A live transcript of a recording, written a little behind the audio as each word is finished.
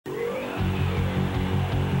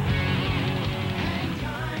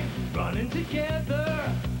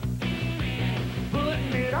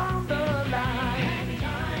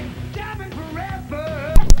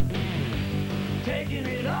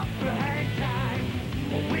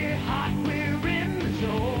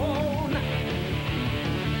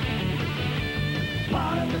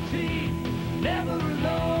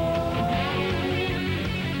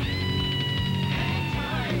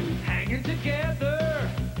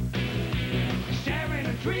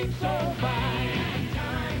so fine.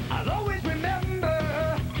 I'll always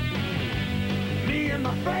remember me and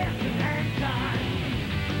my friends in hang time.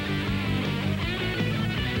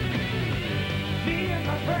 Me and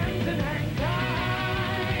my friends in hang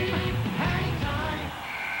time. Hang time.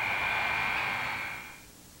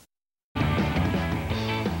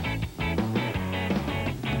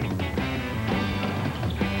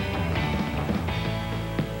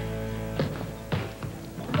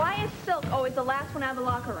 Why is Silk always the last one out of the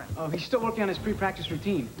locker room? Oh, he's still working on his pre-practice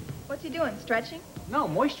routine. What's he doing, stretching? No,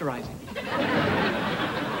 moisturizing.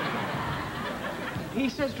 He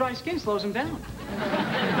says dry skin slows him down.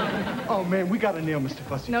 Oh, man, we gotta nail Mr.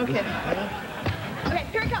 Fussy. No kidding. Okay,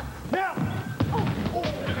 here he comes. Now! Oh.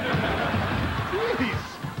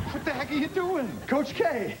 Jeez! What the heck are you doing? Coach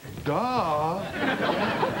K. Duh.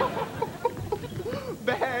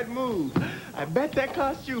 Bad move. I bet that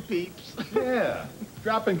cost you, Peeps. Yeah.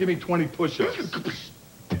 Drop and give me 20 push-ups.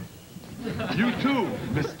 You too,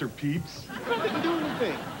 Mr. Peeps. I didn't do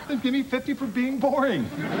anything. Then give me 50 for being boring.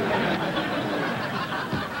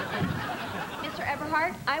 Mr.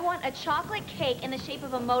 Eberhard, I want a chocolate cake in the shape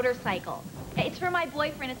of a motorcycle. It's for my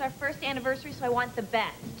boyfriend. It's our first anniversary, so I want the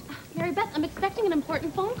best. Mary Beth, I'm expecting an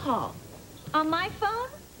important phone call. On my phone?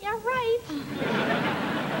 Yeah, right.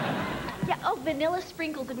 Yeah, oh, vanilla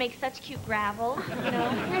sprinkles would make such cute gravel, you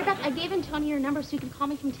know? Mary Beth, I gave Antonio your number so he could call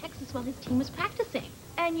me from Texas while his team was practicing.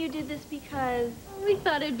 And you did this because... We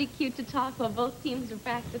thought it'd be cute to talk while both teams were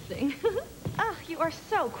practicing. Oh, you are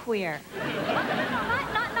so queer.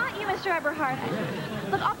 Not you, Mr. Eberhard.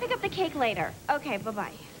 Look, I'll pick up the cake later. Okay,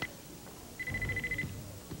 bye-bye.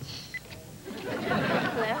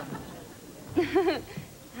 Hello?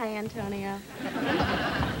 Hi, Antonio.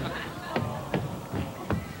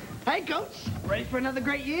 Hey, Coach. Ready for another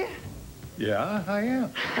great year? Yeah, I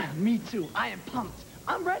am. Me too. I am pumped.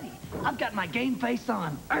 I'm ready. I've got my game face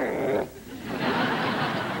on.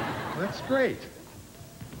 That's great.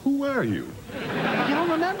 Who are you? You don't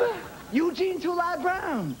remember? Eugene Tulai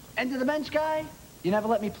Brown. End of the bench guy. You never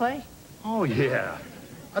let me play? Oh, yeah.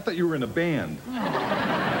 I thought you were in a band.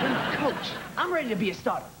 Coach, I'm ready to be a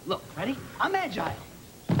starter. Look, ready? I'm agile.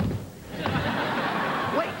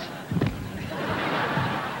 Wait.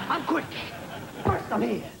 I'm quick. First I'm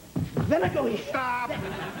here. Then I go here. Stop!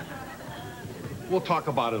 We'll talk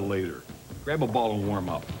about it later. Grab a ball and warm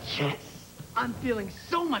up. Yes. I'm feeling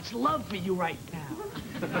so much love for you right now.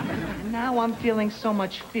 And now I'm feeling so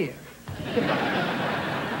much fear.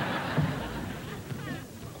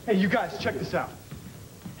 Hey, you guys, check this out.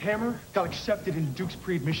 Hammer got accepted into Duke's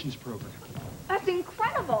pre-admissions program. That's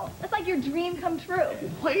incredible. That's like your dream come true.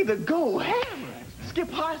 Way to go, Hammer. Skip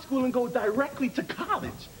high school and go directly to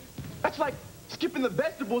college. That's like skipping the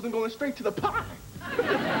vegetables and going straight to the pie.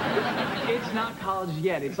 It's not college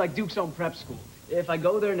yet. It's like Duke's own prep school. If I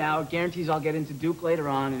go there now, it guarantees I'll get into Duke later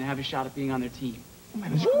on and have a shot at being on their team.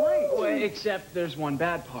 Man, it's great. Well, except there's one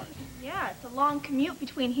bad part. Yeah, it's a long commute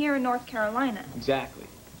between here and North Carolina. Exactly.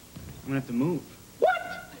 I'm gonna have to move. What?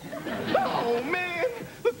 Oh, man.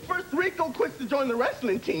 Look, first Rico quits to join the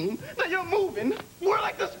wrestling team. Now you're moving. We're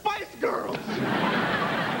like the Spice Girls.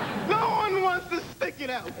 No one wants to stick it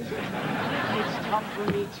out. It's tough for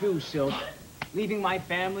me too, Silk. Leaving my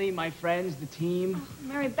family, my friends, the team.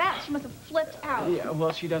 Mary Beth, she must have flipped out. Yeah,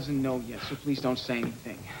 well, she doesn't know yet, so please don't say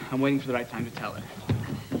anything. I'm waiting for the right time to tell her.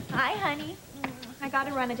 Hi, honey. I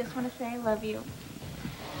gotta run. I just want to say I love you.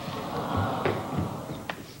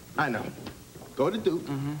 I know. Go to Duke,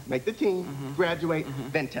 make the team, graduate,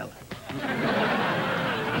 then tell her.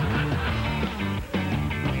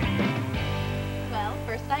 Well,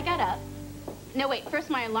 first I got up. No, wait, first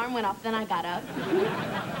my alarm went off, then I got up.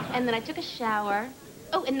 And then I took a shower.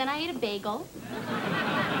 Oh, and then I ate a bagel.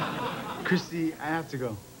 Christy, I have to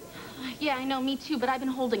go. Yeah, I know, me too, but I've been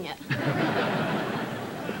holding it.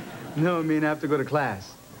 No, I mean, I have to go to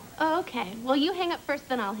class. Oh, okay. Well, you hang up first,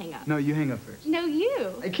 then I'll hang up. No, you hang up first. No,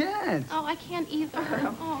 you. I can't. Oh, I can't either.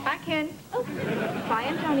 Oh. I can. Oh. Bye,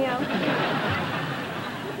 Antonio.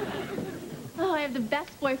 Oh, I have the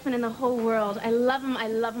best boyfriend in the whole world. I love him, I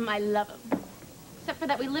love him, I love him. Except for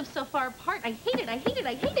that we live so far apart. I hate it, I hate it,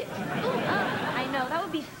 I hate it. I know. That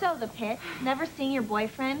would be so the pit. Never seeing your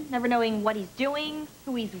boyfriend, never knowing what he's doing,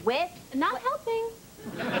 who he's with. Not helping.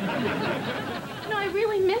 No, I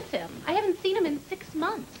really miss him. I haven't seen him in 6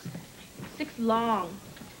 months. 6 long,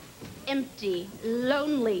 empty,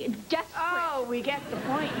 lonely, desperate. Oh, we get the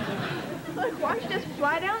point. Look, why don't you just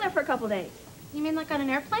fly down there for a couple days? You mean like on an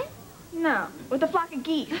airplane? No, with a flock of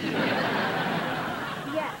geese.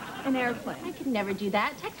 Yes, an airplane. I could never do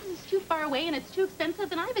that. Texas is too far away and it's too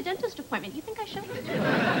expensive, and I have a dentist appointment. You think I should?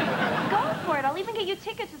 Go for it. I'll even get you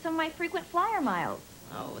tickets to some of my frequent flyer miles.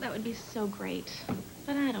 Oh, that would be so great.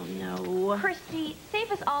 But I don't know. Christy,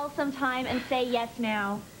 save us all some time and say yes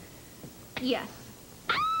now. Yes.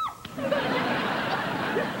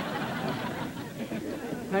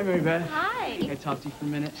 Hi, Mary Beth. Hi. Can I talk to you for a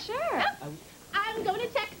minute? Sure. I'm going to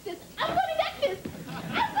Texas. I'm going to Texas.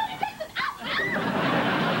 I'm going to Texas.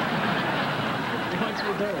 What's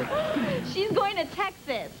with her? She's going to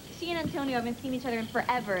Texas. She and Antonio haven't seen each other in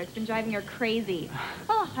forever. It's been driving her crazy.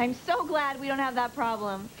 Oh, I'm so glad we don't have that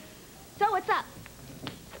problem. So, what's up?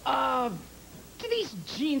 Do these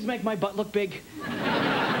jeans make my butt look big?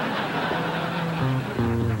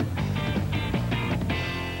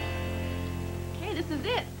 Okay, this is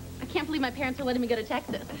it. I can't believe my parents are letting me go to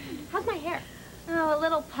Texas. How's my hair? Oh, a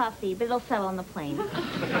little puffy, but it'll settle on the plane.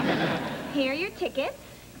 Here are your tickets.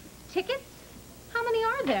 Tickets? How many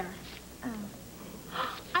are there? Oh.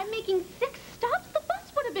 I'm making 6 stops. The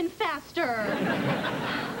bus would have been faster.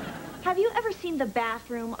 Have you ever seen the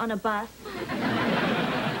bathroom on a bus?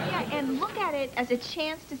 Yeah, and look at it as a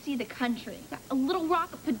chance to see the country. A Little Rock,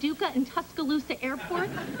 Paducah, and Tuscaloosa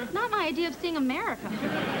airports? Not my idea of seeing America.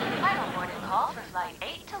 Final boarding call for Flight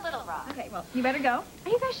 8 to Little Rock. Okay, well, you better go. Are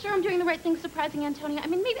you guys sure I'm doing the right thing surprising Antonio? I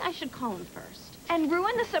mean, maybe I should call him first. And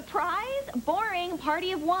ruin the surprise? Boring.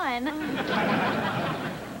 Party of one.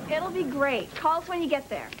 It'll be great. Call us when you get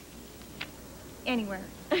there. Anywhere.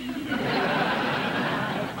 Bye.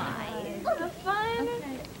 Have fun.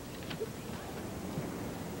 Okay.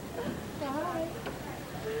 Bye.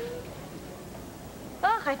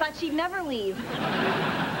 Ugh, I thought she'd never leave.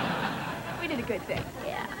 We did a good thing.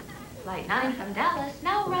 Yeah. Flight 9 from Dallas,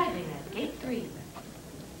 now arriving at Gate 3.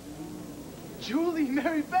 Julie,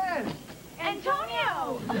 Mary Beth!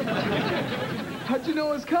 Antonio! How'd you know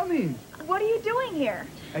I was coming? What are you doing here?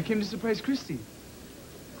 I came to surprise Christy.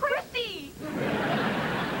 Christy!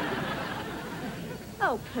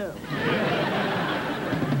 Oh, poo.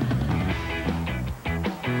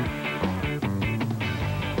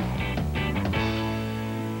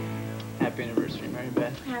 Happy anniversary, Mary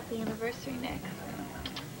Beth. Happy anniversary, Nick.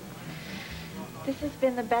 This has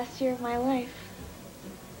been the best year of my life.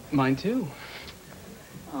 Mine too.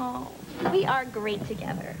 Oh, we are great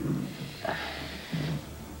together.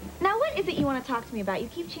 Now, what is it you want to talk to me about? You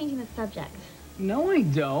keep changing the subject. No, I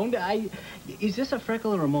don't. Is this a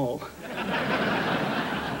freckle or a mole?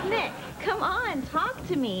 Nick, come on, talk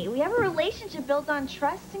to me. We have a relationship built on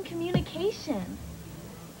trust and communication.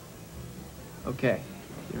 Okay,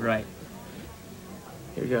 you're right.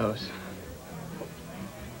 Here goes.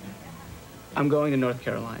 I'm going to North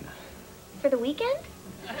Carolina. For the weekend?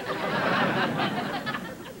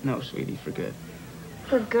 No, sweetie, for good.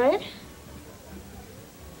 For good?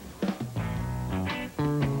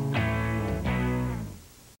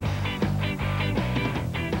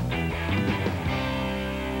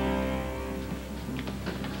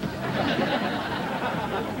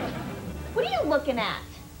 What are you looking at?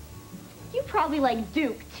 You probably like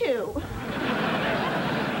Duke, too.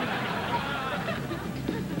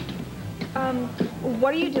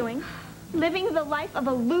 What are you doing? Living the life of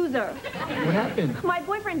a loser. What happened? My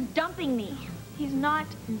boyfriend's dumping me. He's not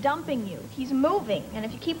dumping you. He's moving. And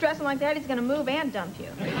if you keep dressing like that, he's gonna move and dump you.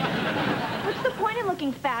 What's the point in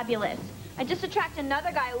looking fabulous? I just attract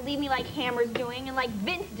another guy who'll leave me like Hammer's doing and like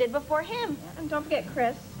Vince did before him. And don't forget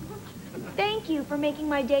Chris. Thank you for making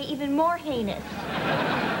my day even more heinous.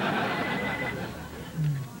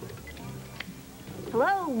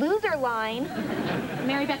 Hello, loser line.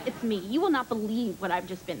 Mary Beth, it's me. You will not believe what I've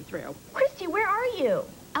just been through. Christy, where are you?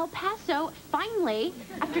 El Paso, finally,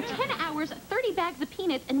 after 10 hours, 30 bags of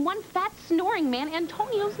peanuts, and one fat snoring man,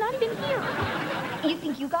 Antonio's not even here. You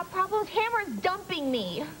think you got problems? Hammer's dumping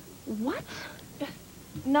me. What?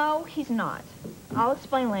 No, he's not. I'll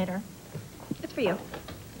explain later. It's for you.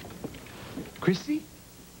 Christy?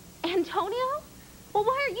 Antonio? Well,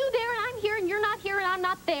 why are you there and I'm here and you're not here and I'm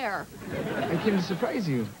not there? I came to surprise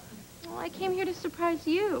you. Well, I came here to surprise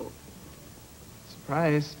you.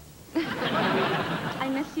 Surprise? I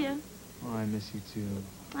miss you. Oh, I miss you too.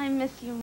 I miss you.